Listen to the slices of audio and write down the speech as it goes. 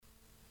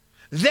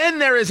Then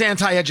there is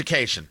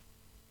anti-education.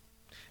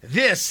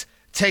 This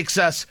takes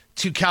us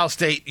to Cal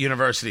State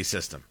University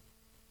system.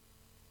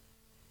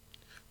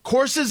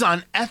 Courses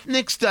on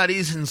ethnic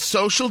studies and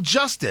social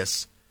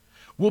justice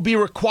will be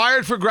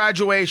required for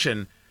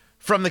graduation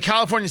from the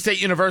California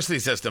State University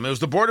system. It was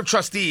the Board of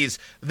Trustees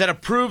that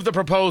approved the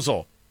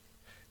proposal.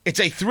 It's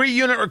a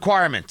 3-unit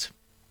requirement.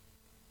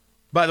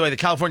 By the way, the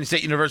California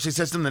State University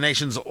system, the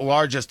nation's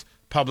largest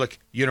public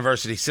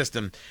university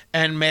system.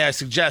 And may I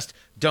suggest,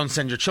 don't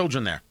send your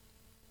children there.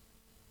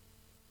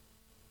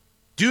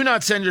 Do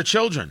not send your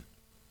children.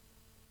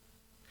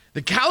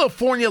 The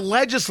California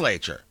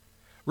legislature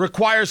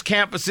requires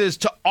campuses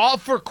to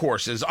offer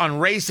courses on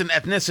race and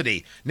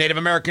ethnicity, Native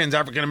Americans,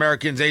 African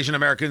Americans, Asian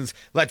Americans,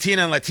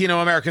 Latina and Latino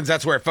Americans.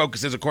 That's where it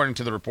focuses, according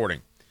to the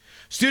reporting.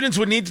 Students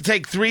would need to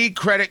take 3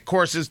 credit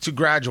courses to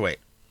graduate.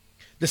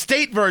 The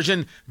state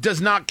version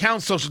does not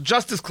count social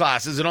justice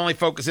classes. It only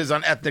focuses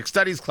on ethnic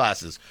studies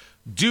classes.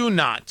 Do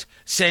not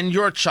send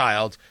your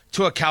child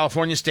to a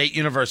California State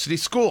University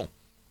school.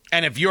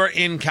 And if you're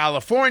in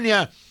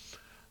California,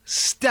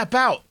 step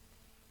out.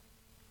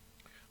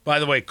 By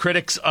the way,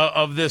 critics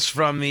of this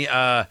from the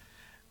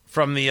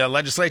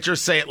legislature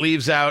say it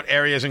leaves out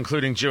areas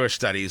including Jewish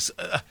studies.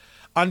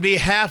 On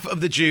behalf of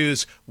the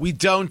Jews, we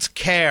don't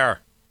care.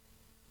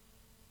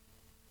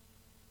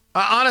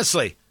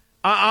 Honestly,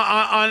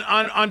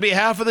 on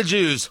behalf of the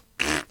Jews,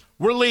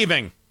 we're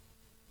leaving.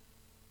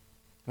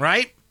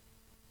 Right?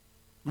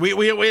 We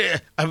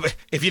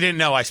if you didn't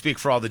know, I speak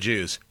for all the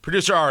Jews.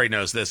 Producer Ari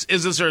knows this.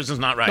 Is this or is this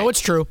not right? No, it's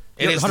true.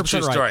 It is a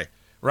true story.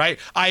 Right?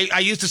 I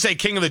used to say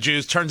King of the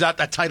Jews. Turns out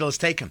that title is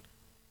taken.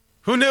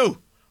 Who knew?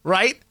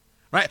 Right?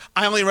 Right?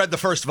 I only read the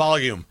first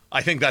volume.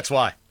 I think that's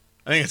why.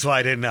 I think that's why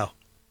I didn't know.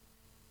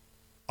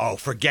 Oh,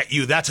 forget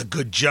you. That's a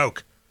good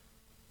joke.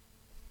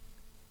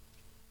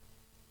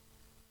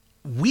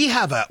 We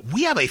have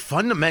a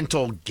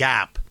fundamental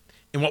gap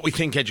in what we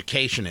think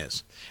education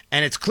is.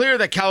 And it's clear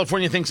that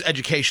California thinks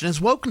education is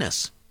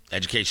wokeness.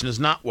 Education is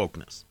not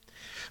wokeness.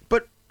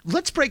 But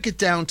let's break it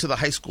down to the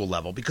high school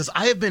level, because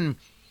I have been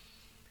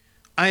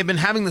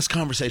having this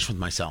conversation with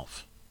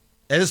myself.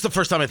 And this is the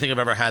first time I think I've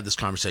ever had this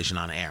conversation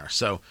on air.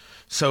 So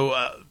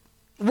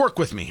work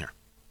with me here.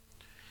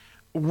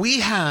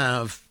 We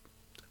have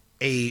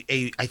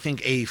I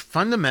think a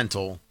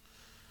fundamental,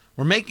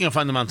 we're making a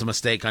fundamental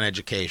mistake on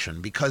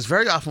education, because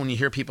very often when you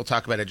hear people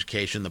talk about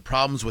education, the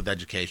problems with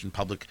education,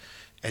 public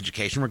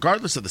education,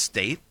 regardless of the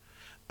state,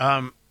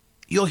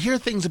 you'll hear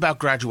things about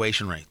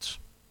graduation rates.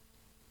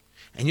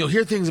 And you'll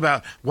hear things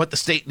about what the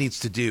state needs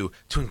to do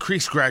to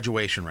increase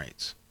graduation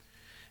rates.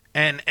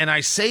 And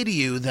I say to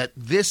you that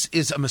this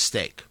is a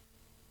mistake.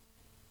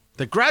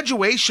 The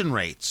graduation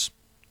rates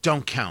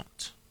don't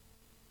count.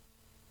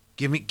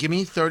 Give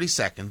me 30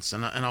 seconds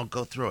and I'll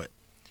go through it.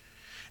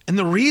 And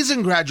the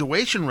reason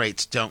graduation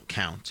rates don't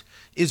count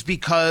is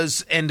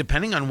because, and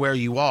depending on where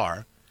you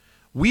are,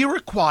 we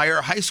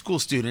require high school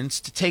students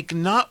to take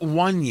not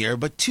 1 year,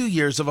 but 2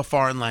 years of a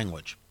foreign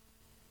language.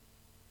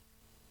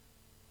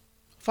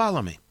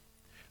 Follow me.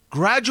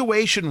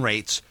 Graduation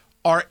rates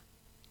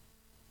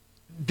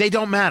they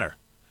don't matter.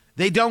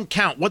 They don't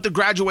count. What the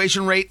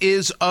graduation rate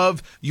is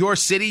of your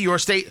city, your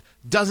state,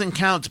 doesn't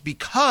count,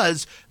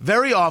 because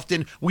very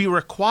often we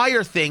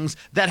require things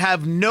that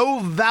have no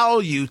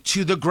value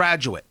to the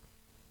graduate.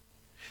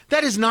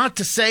 That is not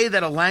to say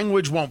that a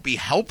language won't be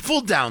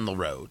helpful down the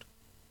road,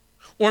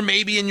 or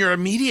maybe in your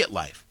immediate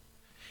life.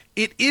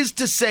 It is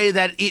to say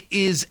that it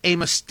is a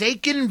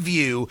mistaken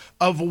view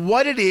of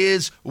what it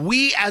is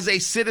we as a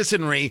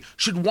citizenry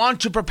should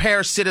want to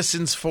prepare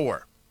citizens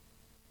for.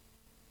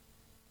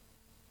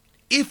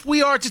 If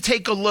we are to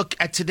take a look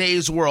at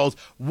today's world,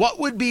 what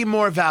would be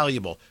more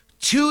valuable?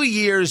 2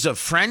 years of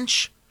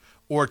French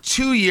or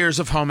 2 years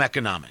of home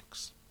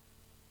economics?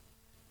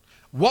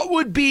 What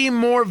would be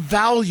more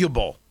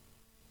valuable?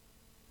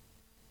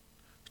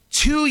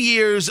 2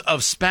 years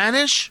of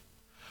Spanish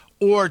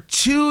or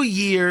 2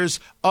 years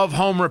of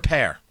home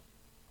repair?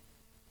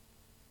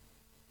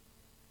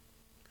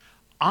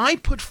 I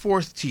put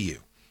forth to you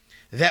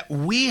that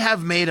we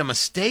have made a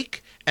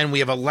mistake, and we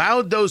have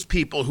allowed those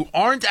people who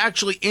aren't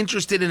actually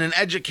interested in an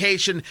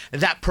education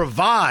that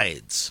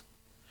provides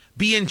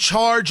be in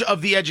charge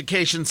of the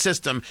education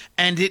system,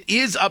 and it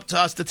is up to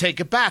us to take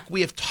it back. We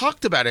have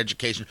talked about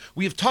education.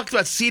 We have talked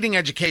about ceding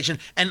education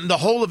and the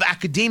whole of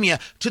academia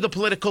to the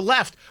political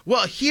left.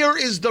 Well, here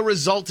is the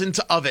resultant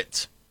of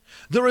it.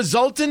 The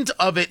resultant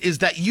of it is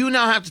that you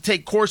now have to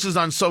take courses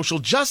on social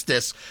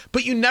justice,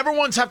 but you never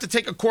once have to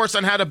take a course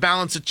on how to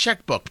balance a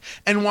checkbook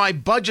and why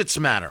budgets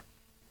matter.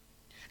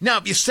 Now,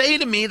 if you say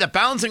to me that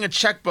balancing a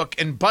checkbook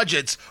and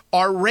budgets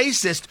are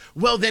racist,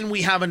 well, then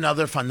we have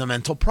another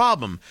fundamental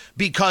problem,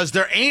 because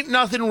there ain't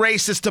nothing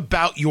racist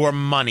about your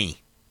money.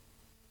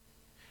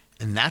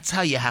 And that's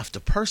how you have to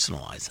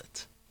personalize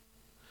it.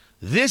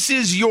 This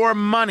is your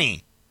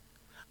money.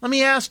 Let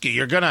me ask you,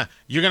 you're gonna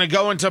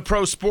go into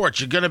pro sports,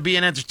 you're gonna be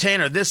an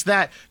entertainer, this,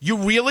 that. You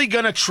really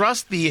gonna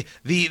trust the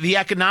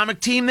economic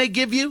team they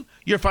give you?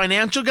 Your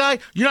financial guy?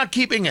 You're not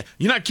keeping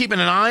an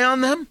eye on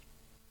them?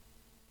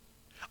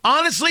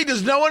 Honestly,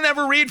 does no one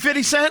ever read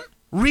 50 Cent?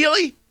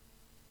 Really?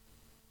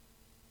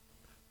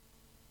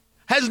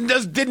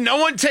 Did no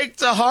one take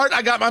to heart,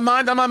 I got my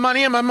mind on my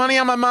money and my money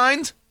on my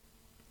mind?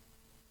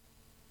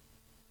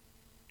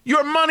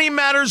 Your money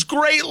matters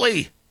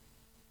greatly.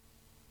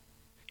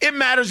 It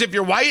matters if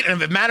you're white,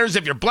 and it matters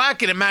if you're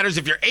black, and it matters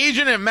if you're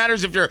Asian, and it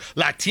matters if you're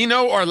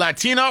Latino or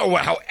Latina, or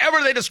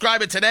however they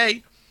describe it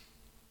today.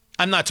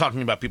 I'm not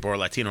talking about people who are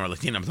Latino or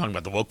Latina. I'm talking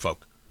about the woke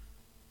folk.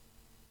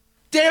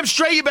 Damn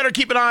straight, you better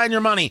keep an eye on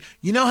your money.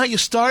 You know how you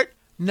start?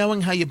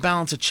 Knowing how you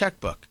balance a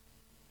checkbook.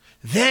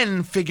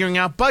 Then figuring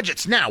out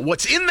budgets. Now,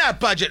 what's in that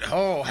budget?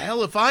 Oh,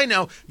 hell if I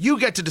know. You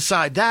get to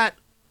decide that.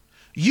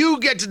 You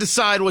get to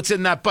decide what's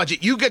in that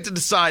budget. You get to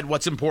decide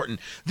what's important.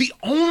 The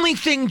only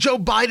thing Joe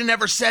Biden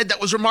ever said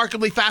that was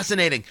remarkably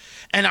fascinating,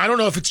 and I don't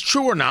know if it's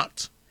true or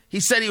not, he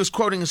said he was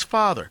quoting his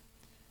father.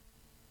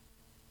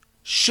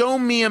 Show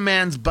me a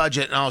man's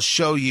budget and I'll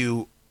show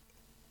you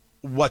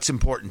what's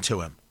important to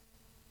him.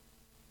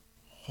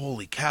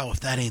 Holy cow, if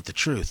that ain't the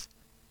truth.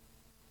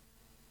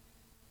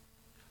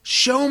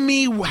 Show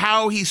me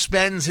how he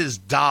spends his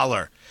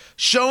dollar.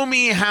 Show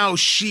me how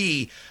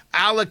she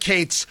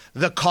allocates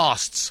the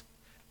costs,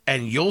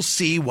 and you'll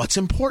see what's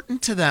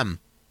important to them.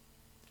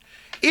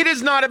 It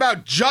is not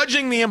about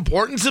judging the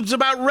importance. It's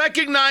about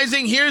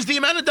recognizing, here's the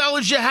amount of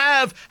dollars you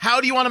have. How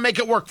do you want to make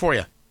it work for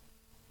you?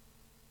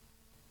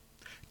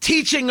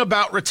 Teaching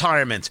about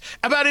retirement,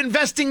 about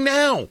investing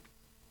now.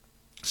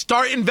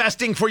 Start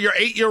investing for your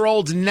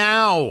 8-year-olds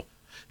now.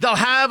 They'll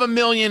have $1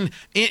 million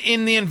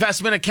in the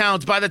investment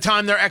account by the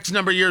time they're X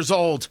number of years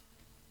old,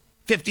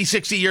 50,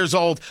 60 years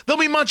old. They'll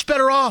be much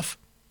better off.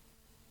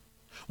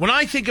 When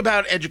I think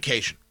about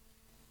education,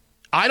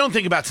 I don't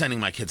think about sending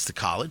my kids to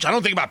college. I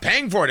don't think about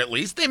paying for it, at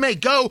least. They may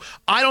go.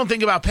 I don't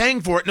think about paying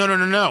for it.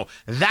 No.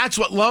 That's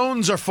what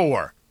loans are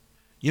for.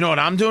 You know what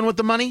I'm doing with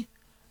the money?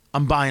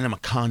 I'm buying them a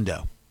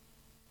condo,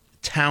 a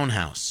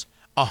townhouse,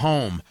 a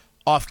home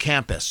off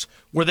campus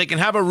where they can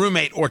have a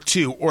roommate or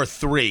 2 or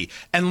 3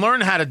 and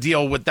learn how to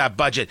deal with that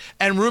budget,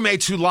 and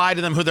roommates who lie to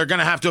them who they're going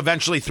to have to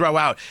eventually throw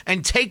out,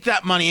 and take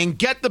that money and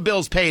get the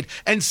bills paid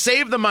and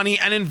save the money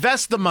and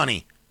invest the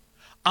money.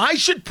 I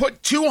should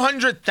put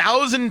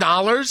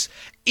 $200,000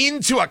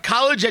 into a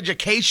college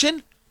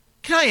education?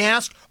 Can I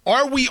ask,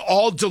 are we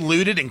all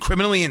deluded and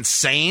criminally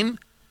insane?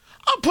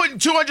 I'm putting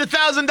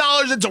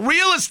 $200,000 into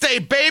real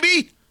estate,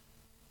 baby!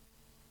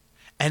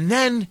 And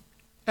then,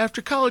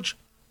 after college,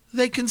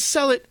 they can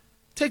sell it,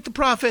 take the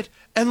profit,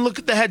 and look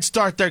at the head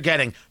start they're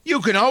getting. You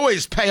can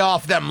always pay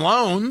off them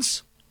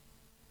loans.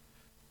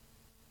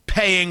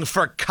 Paying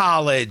for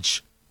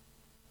college.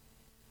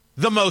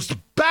 The most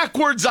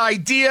backwards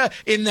idea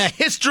in the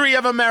history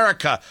of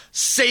America.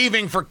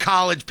 Saving for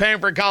college, paying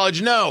for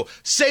college. No,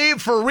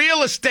 save for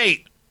real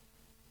estate.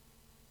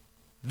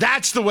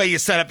 That's the way you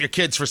set up your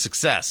kids for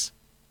success.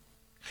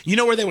 You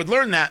know where they would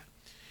learn that?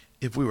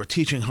 If we were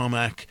teaching home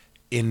ec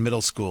in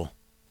middle school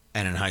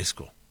and in high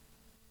school.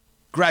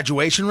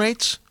 Graduation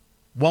rates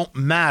won't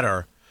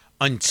matter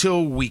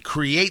until we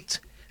create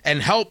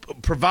and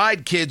help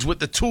provide kids with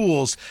the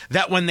tools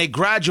that when they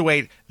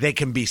graduate, they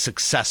can be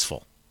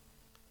successful.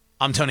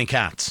 I'm Tony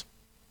Katz.